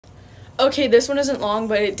Okay, this one isn't long,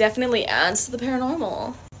 but it definitely adds to the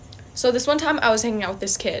paranormal. So this one time I was hanging out with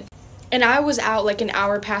this kid, and I was out like an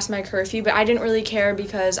hour past my curfew, but I didn't really care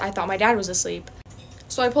because I thought my dad was asleep.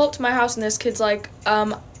 So I pull up to my house and this kid's like,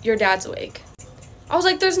 your dad's awake. I was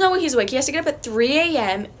like, there's no way he's awake. He has to get up at 3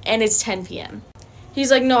 a.m. and it's 10 p.m.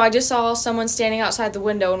 He's like, no, I just saw someone standing outside the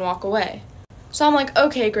window and walk away. So I'm like,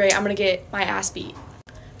 okay, great, I'm gonna get my ass beat.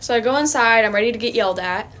 So I go inside, I'm ready to get yelled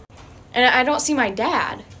at, and I don't see my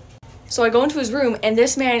dad. So I go into his room and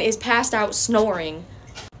this man is passed out snoring.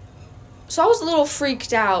 So I was a little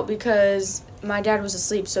freaked out because my dad was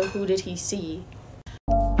asleep, so who did he see?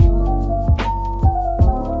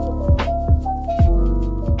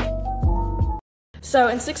 So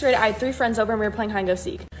in 6th grade, I had 3 friends over and we were playing hide and go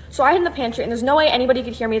seek. So I hid in the pantry and there's no way anybody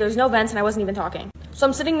could hear me. There's no vents and I wasn't even talking. So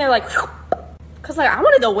I'm sitting there like, cause like I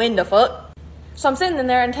wanted to win the fuck. So I'm sitting in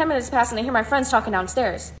there and 10 minutes pass and I hear my friends talking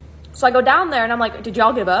downstairs. So I go down there and I'm like, did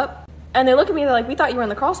y'all give up? And they look at me, they're like, we thought you were in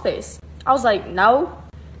the crawl space. I was like, no.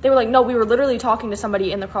 They were like, no, we were literally talking to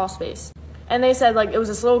somebody in the crawl space. And they said like it was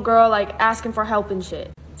this little girl like asking for help and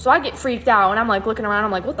shit. So I get freaked out and I'm like looking around,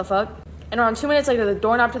 I'm like, what the fuck? And around 2 minutes later, the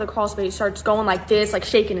doorknob to the crawl space starts going like this, like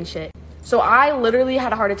shaking and shit. So I literally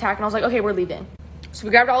had a heart attack and I was like, okay, we're leaving. So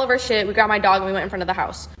we grabbed all of our shit, we grabbed my dog and we went in front of the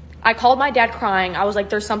house. I called my dad crying. I was like,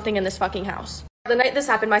 there's something in this fucking house. The night this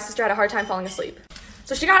happened, my sister had a hard time falling asleep.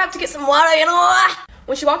 So she got up to get some water, you know.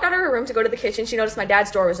 When she walked out of her room to go to the kitchen, she noticed my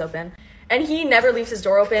dad's door was open. And he never leaves his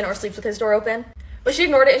door open or sleeps with his door open. But she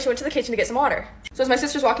ignored it and she went to the kitchen to get some water. So as my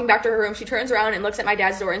sister's walking back to her room, she turns around and looks at my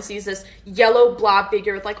dad's door and sees this yellow blob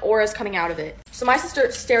figure with like auras coming out of it. So my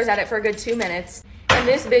sister stares at it for a good 2 minutes and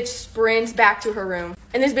this bitch sprints back to her room.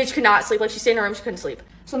 And this bitch could not sleep. Like she stayed in her room, she couldn't sleep.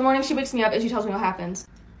 So in the morning she wakes me up and she tells me what happens.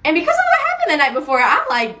 And because of what happened the night before, I'm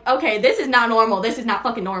like, okay, this is not normal. This is not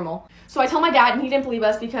fucking normal. So I told my dad and he didn't believe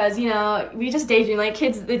us because, you know, we just daydream, like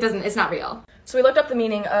kids, it's not real. So we looked up the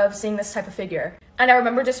meaning of seeing this type of figure. And I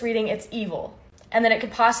remember just reading it's evil. And then it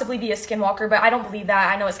could possibly be a skinwalker, but I don't believe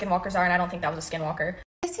that. I know what skinwalkers are and I don't think that was a skinwalker.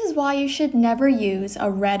 This is why you should never use a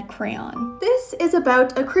red crayon. This is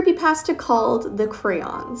about a creepypasta called The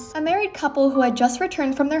Crayons. A married couple who had just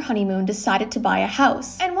returned from their honeymoon decided to buy a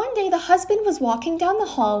house. And one day the husband was walking down the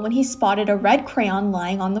hall when he spotted a red crayon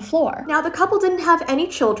lying on the floor. Now the couple didn't have any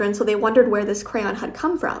children, so they wondered where this crayon had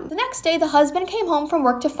come from. The next day the husband came home from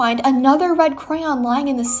work to find another red crayon lying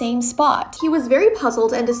in the same spot. He was very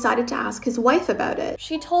puzzled and decided to ask his wife about it.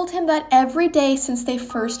 She told him that every day since they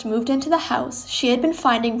first moved into the house, she had been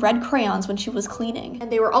finding red crayons when she was cleaning.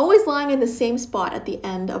 And they were always lying in the same spot at the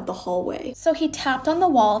end of the hallway. So he tapped on the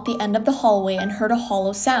wall at the end of the hallway and heard a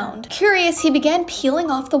hollow sound. Curious, he began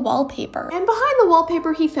peeling off the wallpaper. And behind the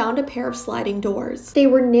wallpaper, he found a pair of sliding doors. They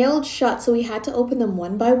were nailed shut, so he had to open them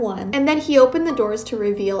one by one. And then he opened the doors to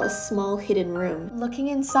reveal a small hidden room. Looking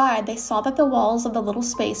inside, they saw that the walls of the little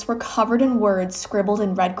space were covered in words scribbled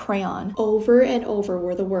in red crayon. Over and over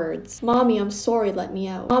were the words. Mommy, I'm sorry, let me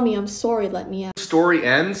out. Mommy, I'm sorry, let me out. Story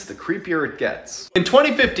ends, the creepier it gets. In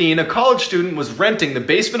 2015, a college student was renting the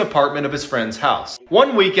basement apartment of his friend's house.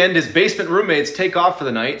 One weekend, his basement roommates take off for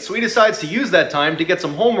the night, so he decides to use that time to get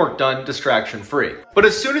some homework done distraction-free. But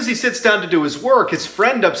as soon as he sits down to do his work, his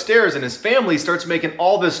friend upstairs and his family starts making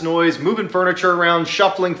all this noise, moving furniture around,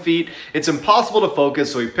 shuffling feet. It's impossible to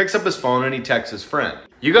focus, so he picks up his phone and he texts his friend.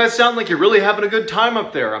 "You guys sound like you're really having a good time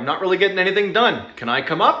up there. I'm not really getting anything done. Can I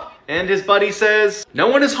come up?" And his buddy says, "No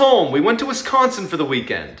one is home. We went to Wisconsin for the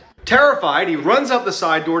weekend." Terrified, he runs out the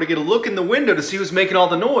side door to get a look in the window to see who's making all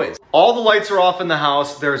the noise. All the lights are off in the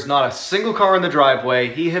house. There's not a single car in the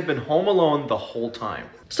driveway. He had been home alone the whole time.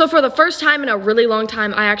 So for the first time in a really long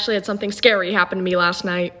time, I actually had something scary happen to me last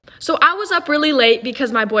night. So I was up really late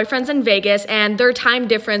because my boyfriend's in Vegas and their time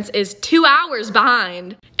difference is 2 hours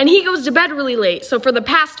behind. And he goes to bed really late. So for the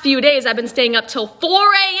past few days, I've been staying up till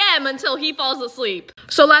 4 a.m. until he falls asleep.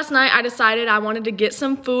 So last night I decided I wanted to get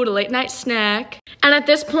some food, a late night snack. And at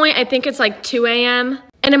this point, I think it's like 2 a.m.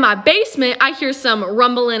 And in my basement, I hear some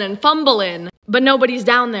rumbling and fumbling. But nobody's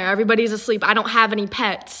down there. Everybody's asleep. I don't have any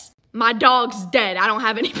pets. My dog's dead. I don't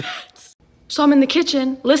have any pets. So I'm in the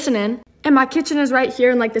kitchen listening, and my kitchen is right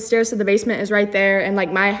here, and like the stairs to the basement is right there, and like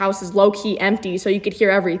my house is low-key empty, so you could hear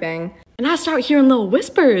everything. And I start hearing little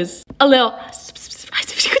whispers, a little.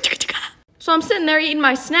 So I'm sitting there eating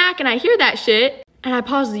my snack, and I hear that shit, and I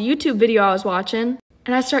pause the YouTube video I was watching,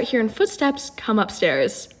 and I start hearing footsteps come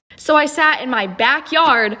upstairs. So I sat in my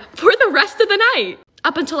backyard for the rest of the night,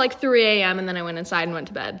 up until like 3 a.m., and then I went inside and went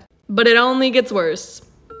to bed. But it only gets worse.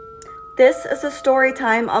 This is a story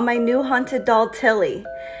time on my new haunted doll, Tilly.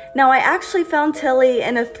 Now, I actually found Tilly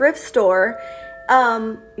in a thrift store.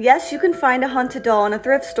 Yes, you can find a haunted doll in a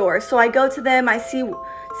thrift store. So I go to them, I see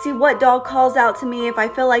see what doll calls out to me. If I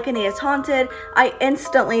feel like any is haunted, I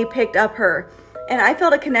instantly picked up her. And I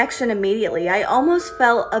felt a connection immediately. I almost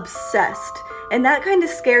felt obsessed. And that kind of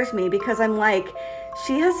scares me because I'm like,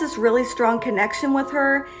 she has this really strong connection with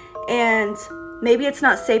her, and maybe it's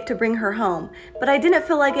not safe to bring her home. But I didn't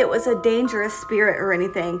feel like it was a dangerous spirit or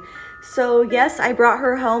anything. So yes, I brought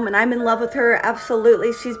her home and I'm in love with her.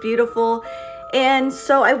 Absolutely, she's beautiful. And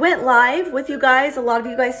so I went live with you guys. A lot of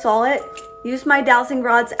you guys saw it. Used my dowsing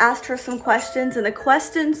rods, asked her some questions, and the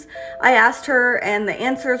questions I asked her and the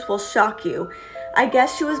answers will shock you. I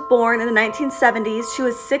guess she was born in the 1970s. She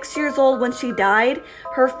was 6 years old when she died.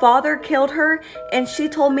 Her father killed her, and she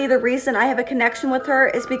told me the reason I have a connection with her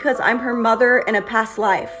is because I'm her mother in a past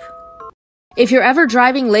life. If you're ever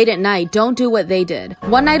driving late at night, don't do what they did.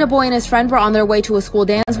 One night, a boy and his friend were on their way to a school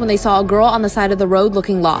dance when they saw a girl on the side of the road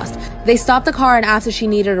looking lost. They stopped the car and asked if she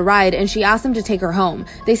needed a ride, and she asked them to take her home.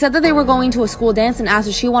 They said that they were going to a school dance and asked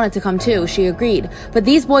if she wanted to come too. She agreed. But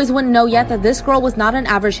these boys wouldn't know yet that this girl was not an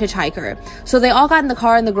average hitchhiker. So they all got in the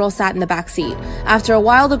car and the girl sat in the back seat. After a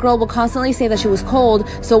while, the girl would constantly say that she was cold,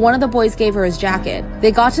 so one of the boys gave her his jacket.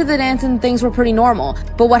 They got to the dance and things were pretty normal,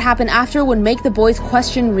 but what happened after would make the boys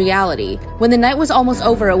question reality. When the night was almost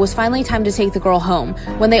over, it was finally time to take the girl home.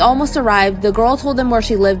 When they almost arrived, the girl told them where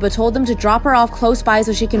she lived but told them to drop her off close by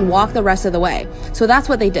so she can walk the rest of the way. So that's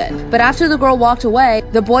what they did. But after the girl walked away,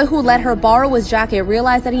 the boy who let her borrow his jacket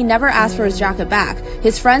realized that he never asked for his jacket back.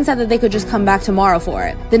 His friend said that they could just come back tomorrow for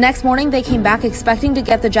it. The next morning, they came back expecting to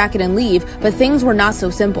get the jacket and leave, but things were not so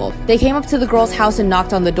simple. They came up to the girl's house and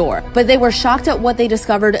knocked on the door, but they were shocked at what they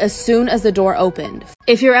discovered as soon as the door opened.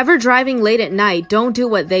 If you're ever driving late at night, don't do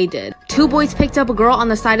what they did. Two boys picked up a girl on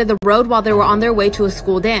the side of the road while they were on their way to a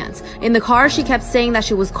school dance. In the car, she kept saying that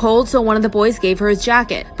she was cold, so one of the boys gave her his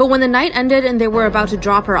jacket. But when the night ended and they were about to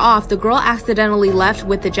drop her off, the girl accidentally left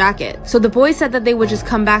with the jacket. So the boys said that they would just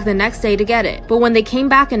come back the next day to get it. But when they came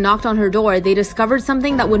back and knocked on her door, they discovered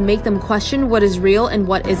something that would make them question what is real and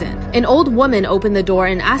what isn't. An old woman opened the door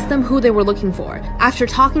and asked them who they were looking for. After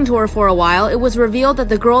talking to her for a while, it was revealed that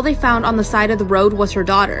the girl they found on the side of the road was her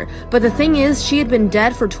daughter. But the thing is, she had been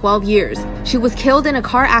dead for 12 years. She was killed in a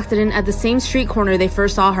car accident at the same street corner they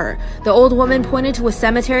first saw her. The old woman pointed to a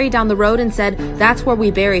cemetery down the road and said, "That's where we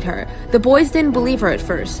buried her." The boys didn't believe her at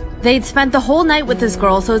first. They'd spent the whole night with this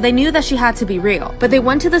girl, so they knew that she had to be real. But they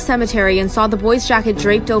went to the cemetery and saw the boy's jacket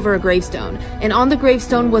draped over a gravestone. And on the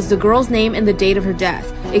gravestone was the girl's name and the date of her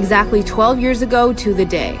death, exactly 12 years ago to the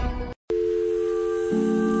day.